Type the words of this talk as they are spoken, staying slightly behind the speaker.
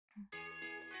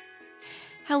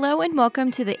Hello and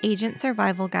welcome to the Agent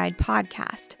Survival Guide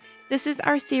podcast. This is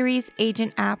our series,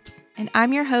 Agent Apps, and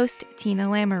I'm your host, Tina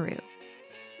Lamoureux.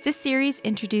 This series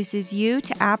introduces you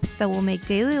to apps that will make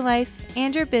daily life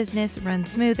and your business run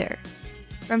smoother.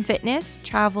 From fitness,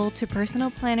 travel, to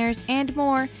personal planners, and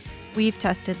more, we've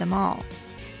tested them all.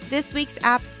 This week's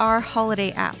apps are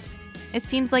holiday apps. It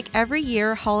seems like every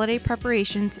year, holiday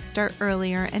preparations start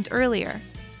earlier and earlier.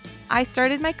 I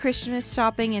started my Christmas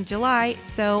shopping in July,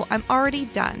 so I'm already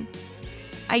done.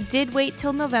 I did wait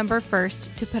till November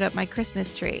 1st to put up my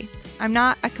Christmas tree. I'm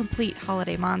not a complete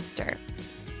holiday monster.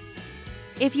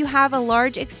 If you have a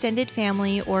large extended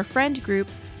family or friend group,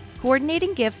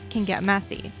 coordinating gifts can get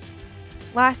messy.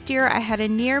 Last year, I had a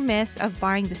near miss of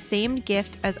buying the same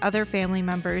gift as other family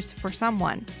members for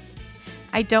someone.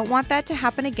 I don't want that to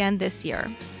happen again this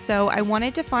year, so I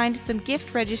wanted to find some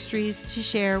gift registries to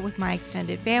share with my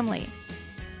extended family.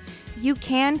 You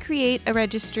can create a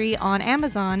registry on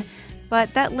Amazon,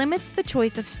 but that limits the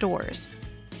choice of stores.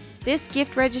 This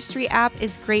gift registry app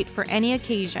is great for any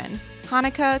occasion: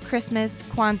 Hanukkah, Christmas,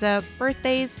 Kwanzaa,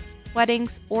 birthdays,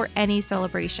 weddings, or any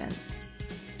celebrations.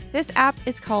 This app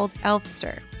is called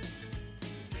Elfster.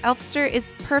 Elfster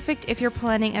is perfect if you're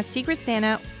planning a Secret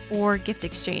Santa or gift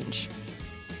exchange.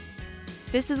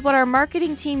 This is what our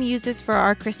marketing team uses for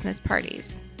our Christmas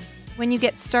parties. When you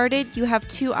get started, you have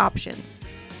two options: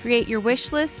 create your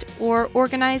wish list or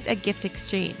organize a gift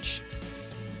exchange.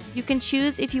 You can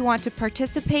choose if you want to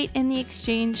participate in the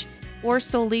exchange or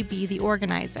solely be the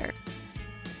organizer.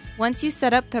 Once you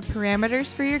set up the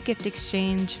parameters for your gift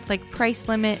exchange, like price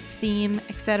limit, theme,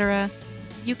 etc.,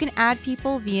 you can add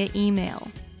people via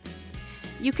email.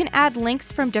 You can add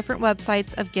links from different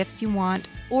websites of gifts you want,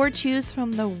 or choose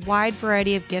from the wide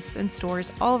variety of gifts and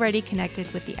stores already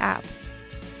connected with the app.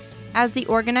 As the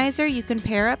organizer, you can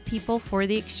pair up people for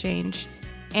the exchange,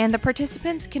 and the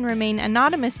participants can remain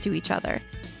anonymous to each other,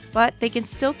 but they can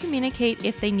still communicate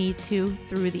if they need to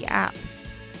through the app.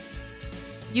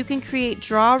 You can create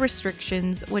draw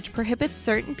restrictions, which prohibits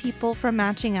certain people from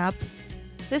matching up.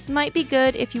 This might be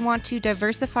good if you want to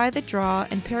diversify the draw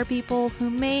and pair people who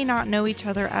may not know each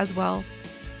other as well,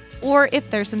 or if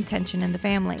there's some tension in the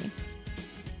family.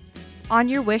 On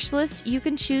your wish list, you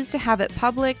can choose to have it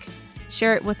public,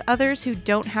 share it with others who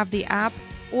don't have the app,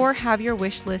 or have your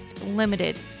wish list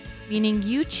limited, meaning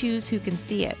you choose who can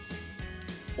see it.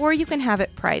 Or you can have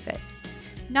it private.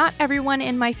 Not everyone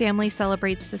in my family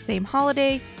celebrates the same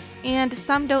holiday, and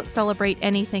some don't celebrate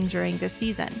anything during this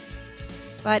season.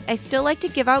 But I still like to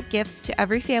give out gifts to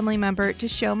every family member to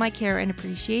show my care and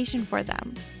appreciation for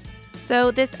them.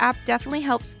 So this app definitely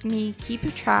helps me keep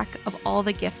track of all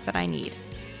the gifts that I need.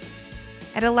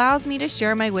 It allows me to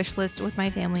share my wish list with my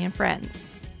family and friends.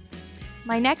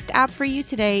 My next app for you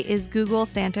today is Google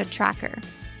Santa Tracker.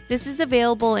 This is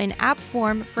available in app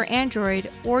form for Android,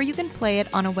 or you can play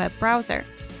it on a web browser.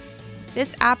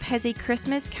 This app has a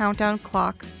Christmas countdown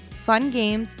clock, fun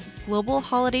games, global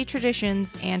holiday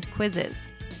traditions, and quizzes.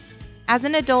 As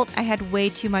an adult, I had way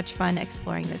too much fun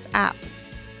exploring this app.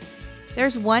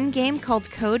 There's one game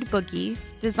called Code Boogie,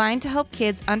 designed to help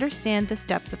kids understand the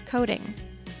steps of coding.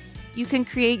 You can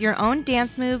create your own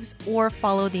dance moves or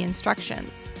follow the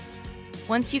instructions.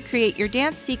 Once you create your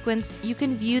dance sequence, you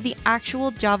can view the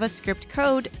actual JavaScript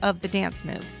code of the dance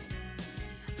moves.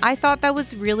 I thought that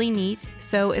was really neat,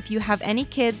 so if you have any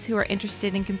kids who are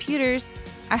interested in computers,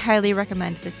 I highly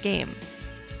recommend this game.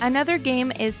 Another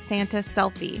game is Santa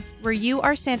Selfie, where you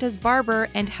are Santa's barber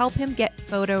and help him get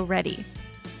photo ready.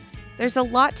 There's a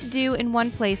lot to do in one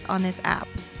place on this app.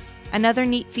 Another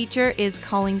neat feature is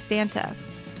Calling Santa.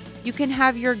 You can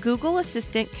have your Google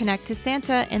Assistant connect to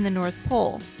Santa in the North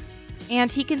Pole,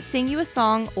 and he can sing you a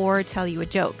song or tell you a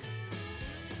joke.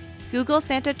 Google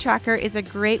Santa Tracker is a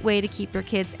great way to keep your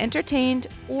kids entertained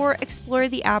or explore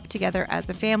the app together as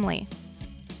a family.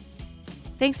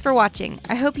 Thanks for watching.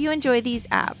 I hope you enjoy these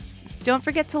apps. Don't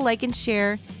forget to like and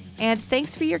share, and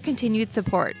thanks for your continued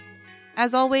support.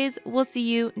 As always, we'll see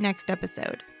you next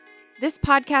episode. This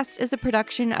podcast is a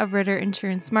production of Ritter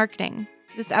Insurance Marketing.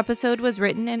 This episode was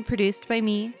written and produced by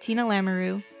me, Tina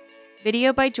Lamoureux,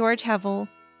 video by George Hevel,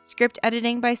 script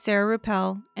editing by Sarah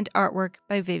Ruppel, and artwork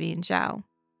by Vivian Zhao.